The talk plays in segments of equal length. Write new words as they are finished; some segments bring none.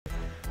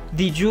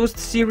The Juiced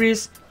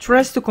series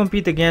tries to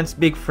compete against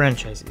big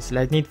franchises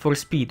like Need for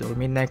Speed or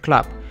Midnight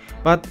Club,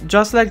 but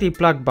just like the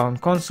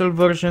plug-bound console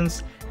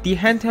versions, the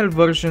handheld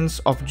versions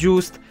of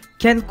Juiced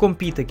can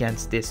compete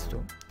against this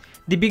too.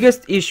 The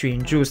biggest issue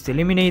in Juiced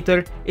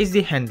Eliminator is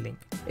the handling.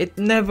 It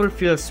never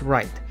feels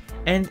right,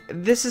 and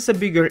this is a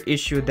bigger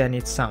issue than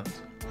it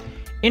sounds.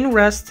 In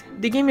Rest,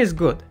 the game is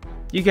good.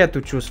 You get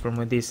to choose from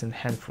a decent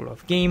handful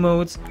of game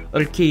modes.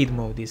 Arcade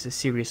mode is a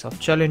series of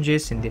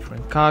challenges in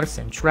different cars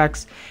and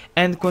tracks,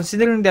 and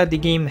considering that the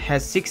game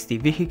has 60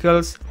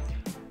 vehicles,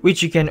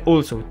 which you can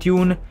also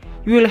tune,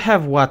 you will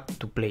have what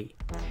to play.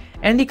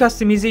 And the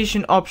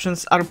customization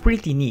options are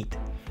pretty neat.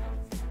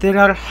 There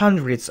are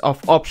hundreds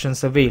of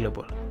options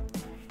available.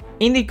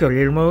 In the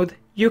career mode,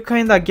 you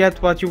kinda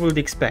get what you would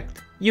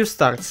expect. You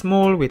start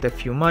small with a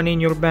few money in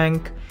your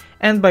bank,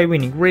 and by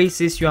winning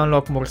races you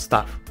unlock more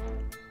stuff.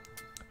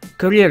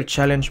 Career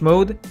Challenge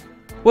mode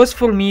was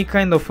for me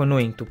kind of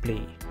annoying to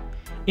play.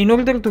 In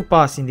order to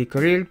pass in the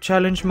Career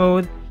Challenge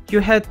mode, you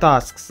had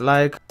tasks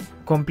like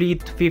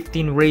complete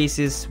 15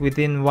 races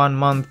within 1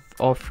 month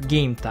of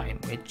game time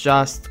with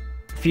just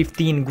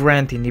 15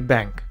 grand in the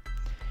bank.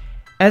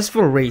 As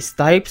for race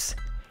types,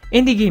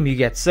 in the game you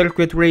get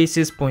circuit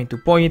races,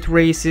 point-to-point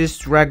races,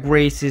 drag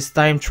races,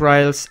 time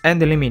trials and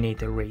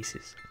eliminator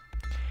races.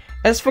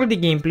 As for the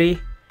gameplay,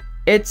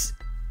 it's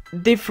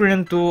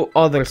different to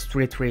other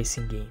street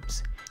racing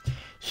games.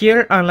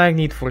 Here, unlike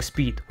Need for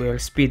Speed, where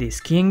speed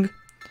is king,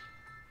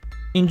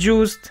 in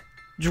Juiced,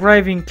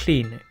 driving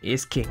clean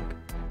is king.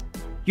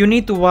 You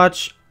need to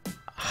watch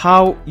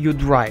how you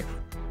drive,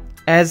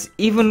 as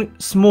even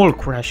small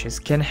crashes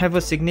can have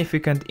a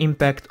significant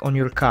impact on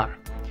your car.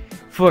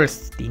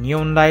 First, the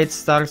neon light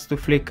starts to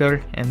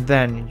flicker, and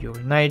then your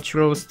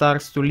nitro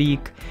starts to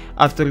leak,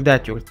 after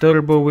that your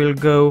turbo will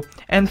go,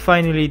 and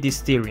finally the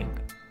steering.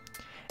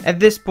 At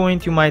this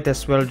point you might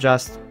as well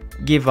just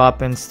give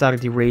up and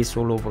start the race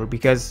all over,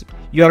 because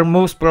you are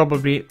most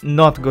probably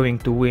not going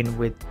to win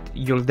with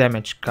your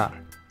damaged car.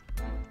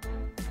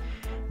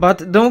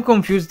 But don't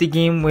confuse the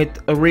game with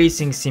a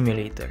racing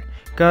simulator,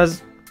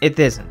 cause it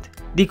isn't.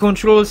 The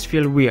controls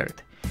feel weird.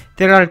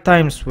 There are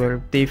times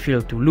where they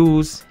feel too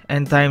loose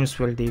and times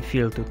where they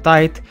feel too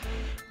tight,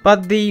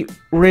 but they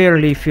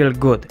rarely feel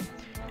good.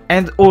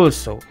 And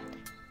also,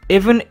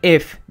 even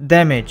if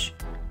damage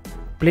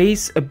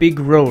plays a big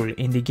role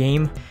in the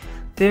game,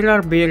 there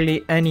are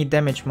barely any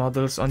damage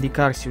models on the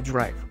cars you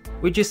drive,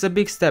 which is a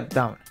big step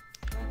down.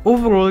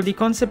 Overall, the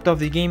concept of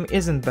the game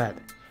isn't bad,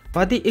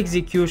 but the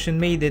execution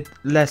made it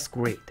less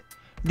great.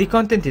 The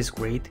content is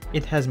great,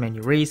 it has many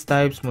race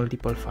types,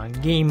 multiple fun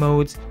game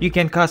modes, you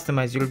can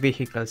customize your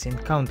vehicles in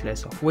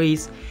countless of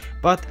ways,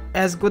 but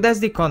as good as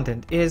the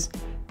content is,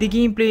 the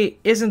gameplay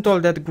isn't all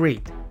that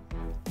great.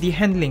 The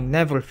handling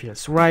never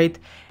feels right,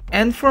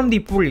 and from the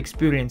poor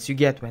experience you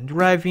get when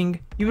driving,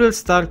 you will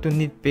start to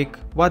nitpick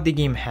what the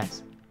game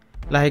has,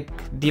 like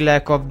the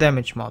lack of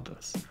damage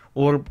models,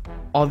 or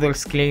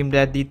others claim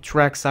that the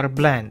tracks are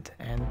bland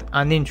and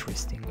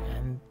uninteresting,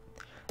 and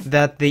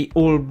that they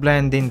all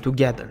blend in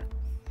together.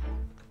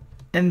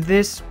 And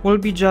this will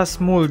be just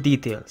small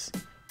details.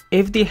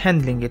 If the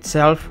handling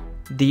itself,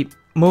 the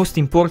most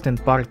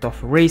important part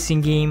of a racing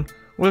game,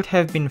 would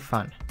have been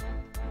fun.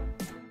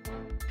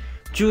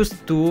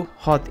 Juiced 2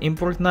 Hot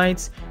Import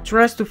Nights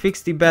tries to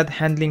fix the bad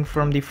handling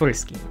from the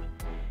first game,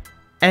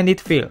 and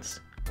it fails.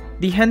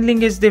 The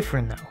handling is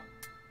different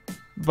now,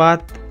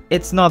 but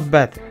it's not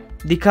better.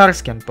 The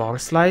cars can power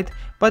slide,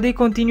 but they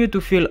continue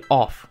to feel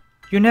off.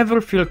 You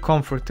never feel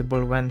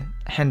comfortable when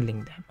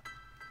handling them.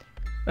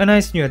 A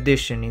nice new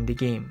addition in the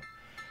game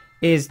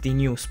is the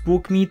new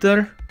spook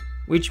meter,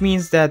 which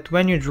means that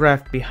when you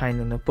draft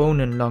behind an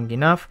opponent long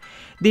enough,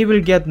 they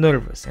will get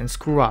nervous and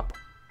screw up.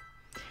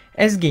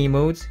 As game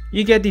modes,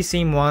 you get the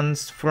same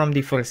ones from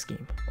the first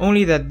game,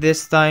 only that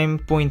this time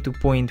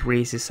point-to-point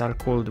races are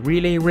called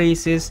relay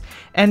races,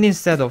 and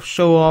instead of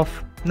show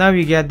off, now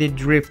you get the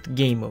drift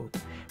game mode,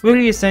 where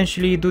you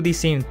essentially do the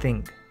same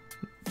thing,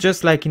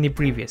 just like in the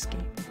previous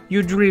game.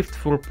 You drift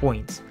for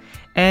points,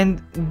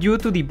 and due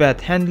to the bad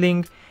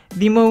handling,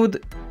 the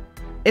mode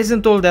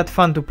isn't all that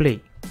fun to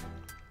play.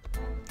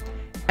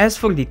 As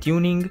for the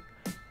tuning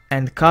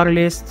and car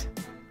list,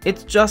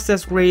 it's just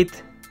as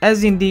great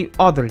as in the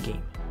other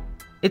game.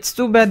 It's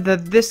too bad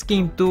that this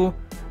game too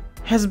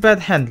has bad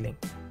handling.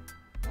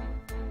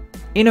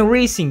 In a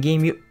racing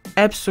game you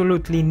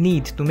absolutely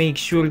need to make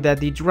sure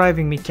that the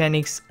driving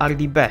mechanics are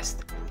the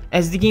best,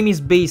 as the game is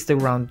based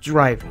around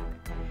driving.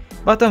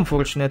 But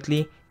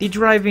unfortunately, the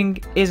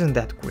driving isn't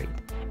that great.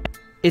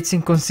 It's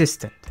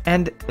inconsistent,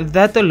 and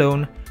that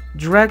alone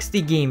drags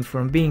the game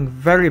from being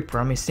very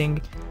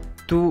promising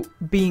to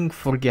being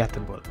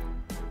forgettable.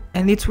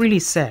 And it's really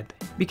sad,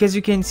 because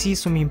you can see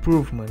some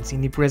improvements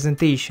in the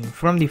presentation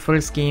from the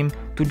first game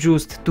to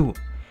Juiced 2.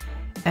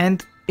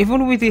 And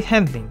even with the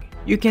handling,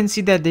 you can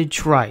see that they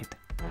tried.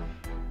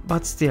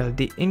 But still,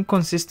 the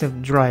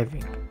inconsistent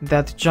driving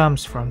that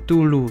jumps from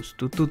too loose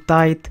to too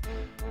tight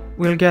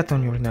will get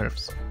on your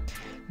nerves.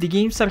 The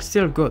games are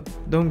still good,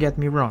 don't get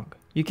me wrong,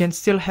 you can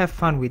still have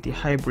fun with the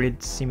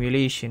hybrid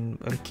simulation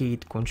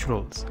arcade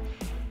controls.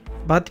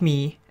 But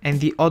me and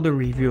the other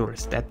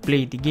reviewers that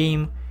played the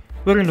game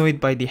were annoyed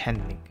by the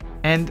handling,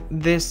 and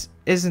this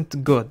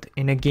isn't good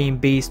in a game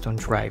based on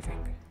driving.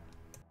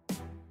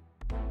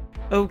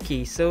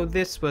 Okay, so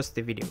this was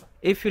the video.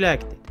 If you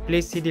liked it,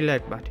 please hit the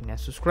like button and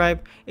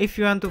subscribe. If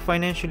you want to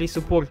financially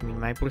support me in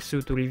my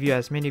pursuit to review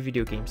as many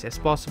video games as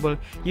possible,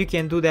 you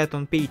can do that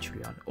on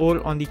Patreon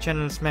or on the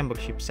channel's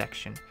membership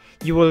section.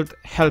 You will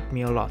help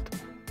me a lot.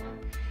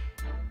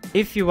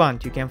 If you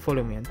want, you can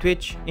follow me on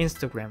Twitch,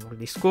 Instagram or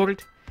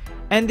Discord.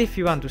 And if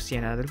you want to see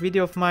another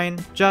video of mine,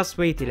 just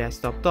wait till I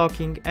stop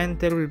talking and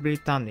there will be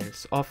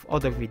thumbnails of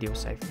other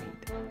videos I've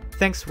made.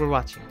 Thanks for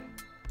watching.